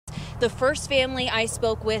The first family I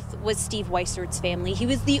spoke with was Steve Weisert's family. He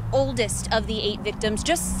was the oldest of the 8 victims,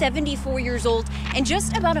 just 74 years old and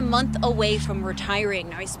just about a month away from retiring.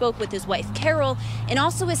 Now, I spoke with his wife, Carol, and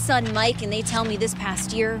also his son, Mike, and they tell me this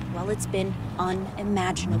past year, well, it's been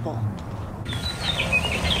unimaginable.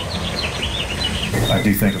 I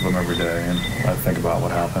do think of him every day, and I think about what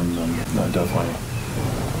happened, and I definitely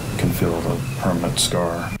can feel the permanent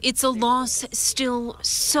scar. It's a loss still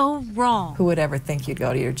so raw. Who would ever think you'd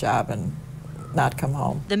go to your job and not come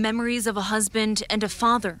home? The memories of a husband and a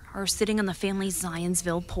father are sitting on the family's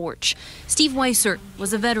Zionsville porch. Steve Weisert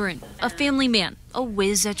was a veteran, a family man, a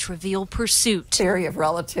whiz at Trivial Pursuit. Theory of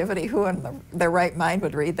relativity. Who in their right mind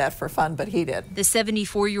would read that for fun? But he did. The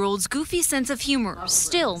 74-year-old's goofy sense of humor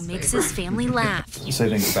still makes his family laugh. Say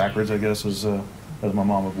things backwards, I guess, as my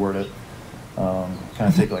mom would word it. Kind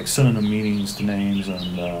of take like synonym meanings to names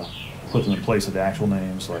and put them in place of the actual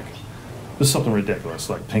names. Like, this is something ridiculous,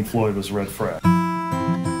 like Pink Floyd was Red Fred.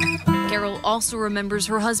 Carol also remembers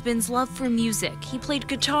her husband's love for music. He played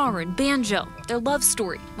guitar and banjo. Their love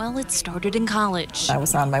story, well, it started in college. I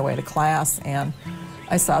was on my way to class, and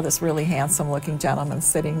I saw this really handsome-looking gentleman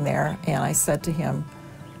sitting there, and I said to him,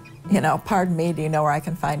 you know, pardon me, do you know where I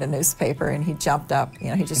can find a newspaper? And he jumped up, you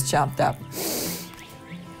know, he just jumped up.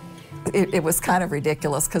 It was kind of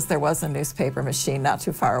ridiculous because there was a newspaper machine not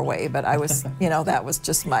too far away, but I was, you know, that was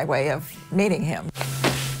just my way of meeting him.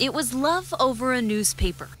 It was love over a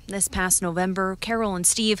newspaper. This past November, Carol and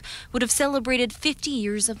Steve would have celebrated 50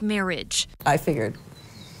 years of marriage. I figured,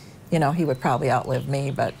 you know, he would probably outlive me,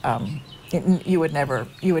 but you would never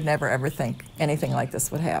ever think anything like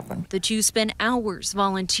this would happen. The two spent hours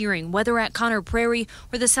volunteering, whether at Conner Prairie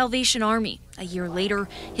or the Salvation Army. A year later,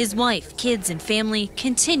 his wife, kids, and family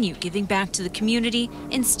continue giving back to the community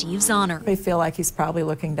in Steve's honor. I feel like he's probably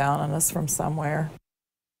looking down on us from somewhere.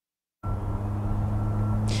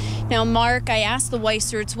 Now, Mark, I asked the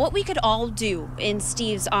Weiserts what we could all do in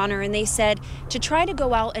Steve's honor, and they said to try to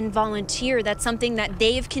go out and volunteer. That's something that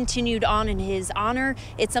they've continued on in his honor.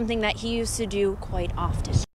 It's something that he used to do quite often.